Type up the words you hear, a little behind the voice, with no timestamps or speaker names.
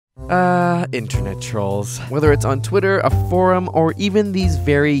Internet trolls. Whether it's on Twitter, a forum, or even these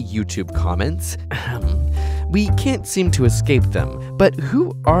very YouTube comments, we can't seem to escape them. But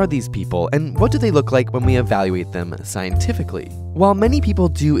who are these people, and what do they look like when we evaluate them scientifically? While many people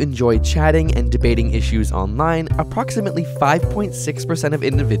do enjoy chatting and debating issues online, approximately 5.6% of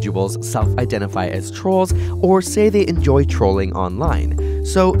individuals self-identify as trolls or say they enjoy trolling online.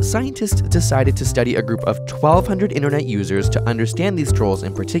 So scientists decided to study a group of 1,200 internet users to understand these trolls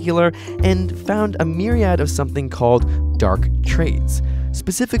in particular, and found a myriad of something called dark traits.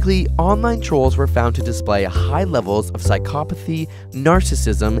 Specifically, online trolls were found to display high levels of psychopathy,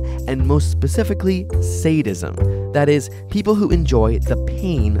 narcissism, and most specifically, sadism. That is, people who enjoy the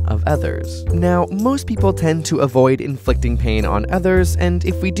pain of others. Now, most people tend to avoid inflicting pain on others, and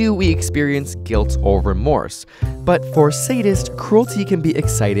if we do, we experience guilt or remorse. But for sadists, cruelty can be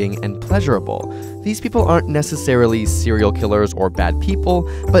exciting and pleasurable. These people aren't necessarily serial killers or bad people,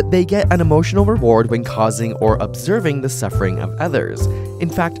 but they get an emotional reward when causing or observing the suffering of others. In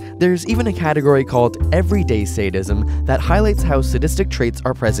fact, there's even a category called everyday sadism that highlights how sadistic traits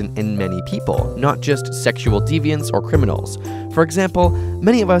are present in many people, not just sexual deviants or criminals. For example,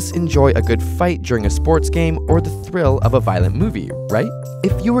 many of us enjoy a good fight during a sports game or the thrill of a violent movie, right?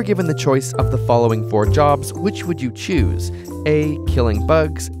 If you were given the choice of the following 4 jobs, which would you choose? A. Killing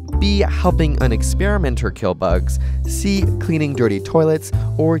bugs. B. Helping an experimenter kill bugs. C. Cleaning dirty toilets.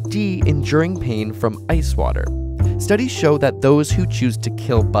 Or D. Enduring pain from ice water. Studies show that those who choose to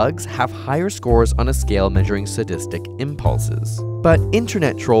kill bugs have higher scores on a scale measuring sadistic impulses. But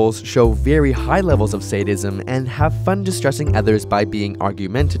internet trolls show very high levels of sadism and have fun distressing others by being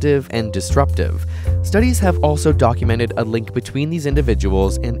argumentative and disruptive. Studies have also documented a link between these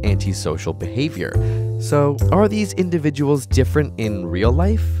individuals and antisocial behavior. So, are these individuals different in real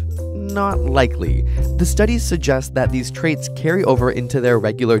life? Not likely. The studies suggest that these traits carry over into their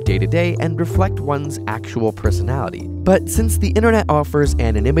regular day-to-day and reflect one's actual personality. But since the internet offers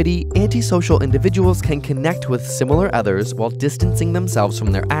anonymity, antisocial individuals can connect with similar others while distancing themselves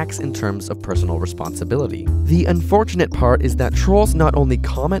from their acts in terms of personal responsibility. The unfortunate part is that trolls not only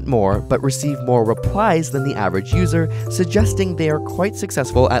comment more, but receive more replies than the average user, suggesting they are quite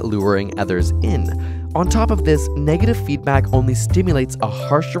successful at luring others in. On top of this, negative feedback only stimulates a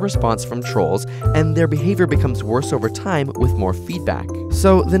harsher response from trolls, and their behavior becomes worse over time with more feedback.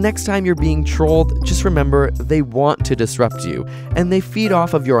 So the next time you're being trolled, just remember they want to disrupt you, and they feed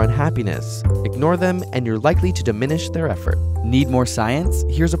off of your unhappiness. Ignore them, and you're likely to diminish their effort. Need more science?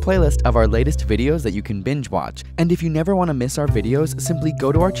 Here's a playlist of our latest videos that you can binge watch. And if you never want to miss our videos, simply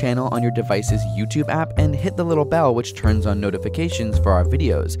go to our channel on your device's YouTube app and hit the little bell which turns on notifications for our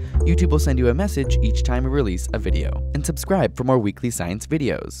videos. YouTube will send you a message each time we release a video. And subscribe for more weekly science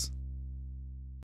videos.